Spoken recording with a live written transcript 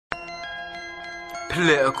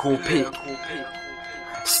Political peak.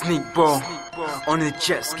 Sneakbo on a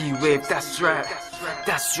jet ski wave, that's right.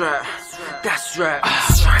 That's right, that's right.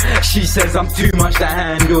 She says I'm too much to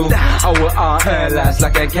handle. I will out her last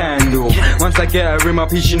like a candle. Once I get her in my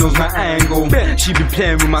piece, she knows my angle. She be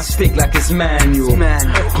playing with my stick like it's manual.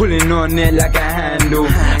 Pulling on it like a handle.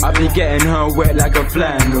 I be getting her wet like a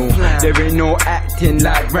flannel. There ain't no acting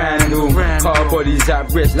like Randall. Car bodies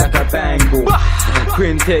at rest like a bangle.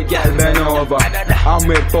 Quintet gal bend over. I'm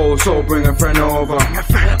with Bo, so bring a friend over.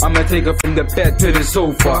 I'ma take her from the bed to the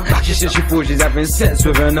sofa. She says she thought she's having sex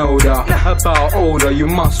with an older. About older, you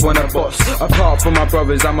must want a boss. Apart from my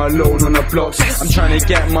brothers, I'm alone on the blocks. I'm trying to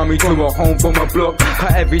get mommy to a home from a block.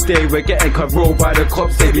 But every day we're getting rolled by the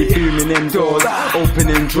cops. They be booming them doors,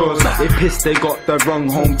 opening drawers. They pissed they got the wrong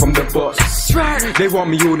home from the boss. They want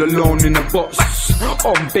me all alone in the box.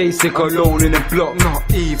 On basic, alone in the block.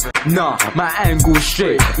 Not even. Nah, my angle's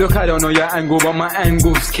straight. Look, I don't know your angle, but my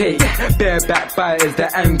angle's cake. Bareback biters,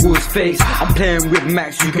 the angle's face. I'm playing with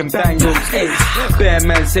Max, you can bang those eights. Bear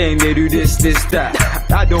man saying they do this, that.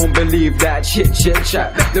 I don't believe that chit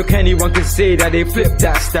chat. Look, anyone can say that they flip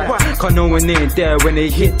that stat. Cause no one ain't there when they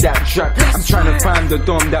hit that track. I'm trying to find the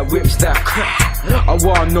dom that whips that crap. I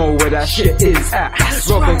wanna know where that shit is at.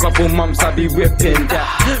 Rock a couple months, I be whipping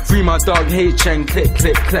that. Free my dog H and click,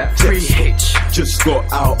 click, clap. Free H. Just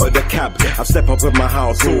got out of the cab. I step up in my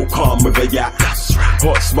house, all calm with a yak.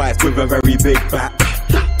 Hot wife with a very big back.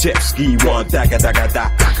 Jet ski one, dagga dagga da.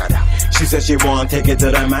 She says she want take it to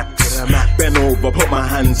the max. Bend over, put my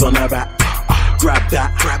hands on her back. Grab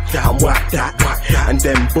that, and whack that. And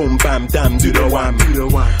then boom, bam, damn, do the wham.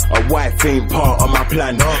 A wife ain't part of my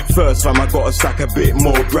plan. First time I gotta stack a bit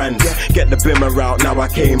more brands. Get the bimmer out, now I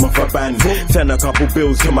came off a band. Send a couple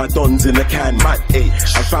bills to my dons in the can. I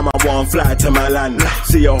found my one fly to my land.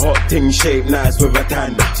 See a hot thing shaped nice with a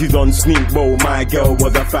tan. She's on Sneakbo, my girl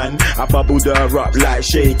was a fan. I bubbled her up like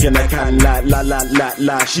shaking a can. Like la la la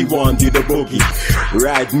la, she want do the boogie.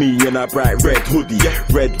 Ride me in a bright red hoodie.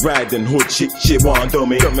 Red riding hood, shit want do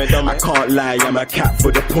me. I can't lie, I'm a cat for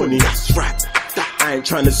the pony. That's right. I ain't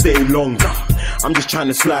trying to stay long. I'm just trying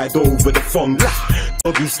to slide over the phone.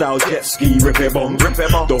 Doggy style jet ski, rip it bong.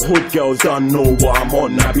 The hood girls don't know what I'm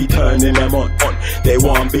on. I be turning them on. They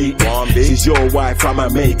want beat. She's your wife, I'ma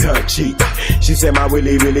make her cheat. She said my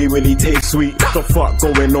willy really tastes sweet. What the fuck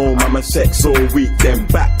going on? I'm a sex all week. Then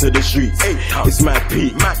back to the streets. It's mad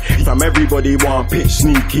peak. From everybody want pitch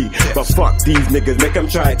sneaky. But fuck these niggas, make them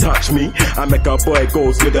try touch me. I make a boy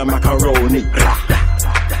goes with a macaroni.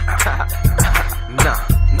 Nah,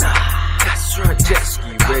 that's right, jet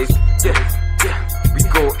ski wave, yeah, we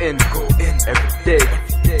go in every day,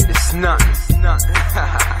 it's not,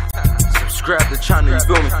 subscribe to the channel, you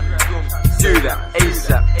feel me, do that,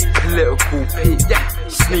 ASAP, political peak,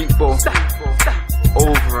 Sneakbo.